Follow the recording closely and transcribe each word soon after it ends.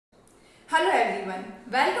Hello everyone,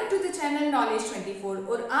 welcome to the channel knowledge 24।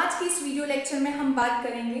 और आज की इस वीडियो लेक्चर में हम बात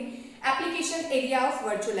करेंगे application area of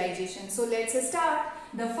virtualisation. So let's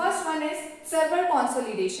start. The first one is server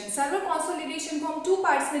consolidation. Server consolidation को हम टू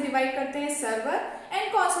पार्ट्स में डिवाइड करते हैं, server and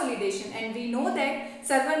consolidation. And we know that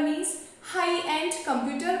server means high and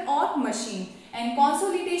computer और machine and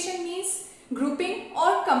consolidation means grouping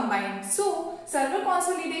or combined. So server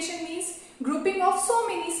consolidation means grouping of so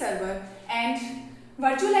many server and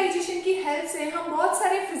virtualization की help से हम बहुत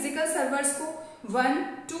सारे physical servers को 1,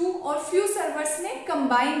 2 और few servers में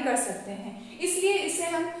combine कर सकते हैं। इसलिए इसे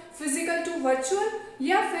हम फिजिकल टू वर्चुअल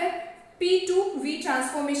या फिर P2V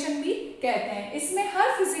ट्रांसफॉर्मेशन भी कहते हैं। इसमें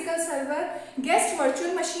हर physical server guest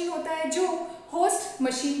virtual machine होता है जो होस्ट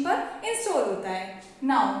मशीन पर इंस्टॉल होता है।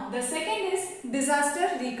 Now the second is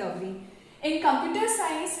disaster recovery. In computer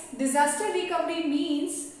science, disaster recovery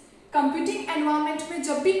means computing environment में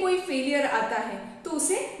जब भी कोई फेलियर आता है तो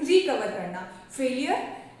उसे रिकवर करना। Failure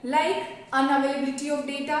like unavailability of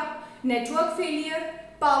data, network failure,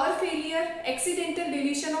 power failure, accidental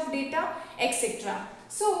deletion of data etcetera.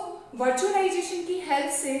 So virtualisation की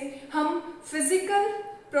हेल्प से हम फिजिकल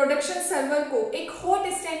प्रोडक्शन सर्वर को एक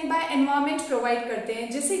hot stand by environment provide करते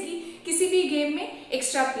हैं, जैसे कि किसी भी गेम में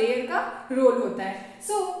एक्स्ट्रा प्लेयर का रोल होता है।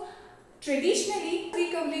 सो ट्रेडिशनली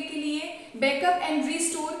रिकवरी के लिए backup and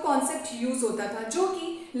restore concept use होता था, जो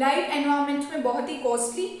कि लाइव एनवायरनमेंट में बहुत ही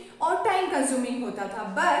कॉस्टली और टाइम कंज्यूमिंग होता था।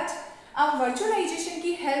 बट अब वर्चुअलाइजेशन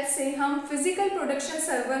की हेल्प से हम फिजिकल प्रोडक्शन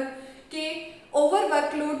सर्वर के ओवर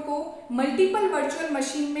वर्कलोड को मल्टीपल वर्चुअल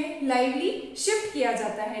मशीन में लाइवली शिफ्ट किया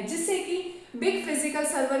जाता है, जिससे कि बिग फिजिकल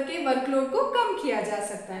सर्वर के वर्कलोड को कम किया जा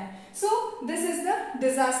सकता है। So this is the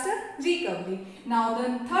disaster recovery. Now the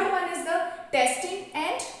third one is the testing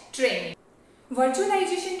and training.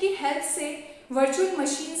 Virtualisation की हेल्प से वर्चुअल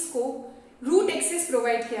मशीन्स को रूट एक्सेस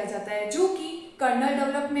प्रोवाइड किया जाता है, जो कि colonel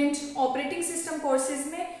development, operating system courses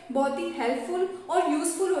में बहुत ही हेल्पफुल और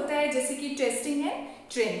यूजफुल होता है, जैसे कि testing and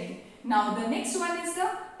training. Now the next one is the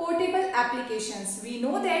portable applications. We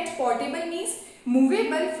know that portable means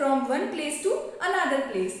movable from one place to another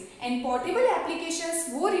place and portable applications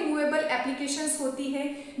वो removable applications होती है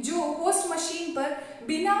जो होस्ट मशीन पर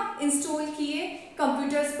बिना इंस्टॉल किए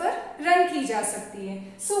computers पर run की जा सकती है।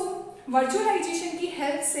 सो वर्चुअलाइजेशन की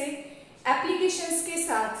हेल्प से एप्लीकेशंस के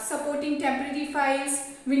साथ supporting temporary files,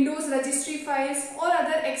 Windows registry files और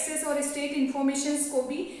अदर एक्सेस और स्टेट इंफॉर्मेशंस को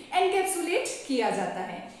भी एनकैप्सुलेट किया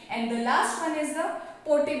जाता है। And the last one is the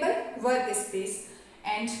portable work space.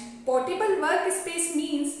 And portable work space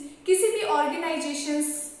means किसी भी ऑर्गेनाइजेशंस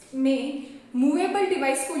में मूवेबल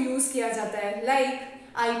डिवाइस को यूज किया जाता है, like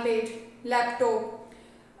iPad, laptop,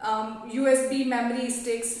 USB memory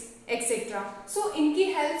sticks etcetera. सो इनकी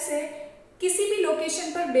हेल्प से किसी भी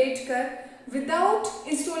लोकेशन पर बैठकर without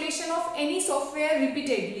installation of any software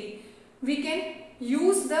repeatedly we can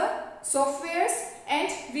use the softwares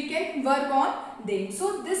and we can work on them. So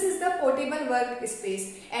this is the portable workspace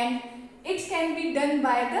and it can be done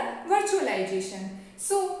by the virtualization.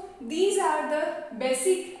 So these are the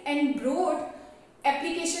basic and broad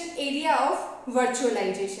application area of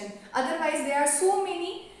virtualization. Otherwise there are so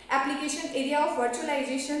many application area of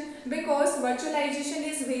virtualization, because virtualization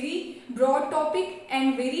is very broad topic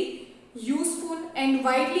and very useful and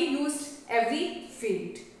widely used every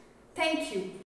field. Thank you.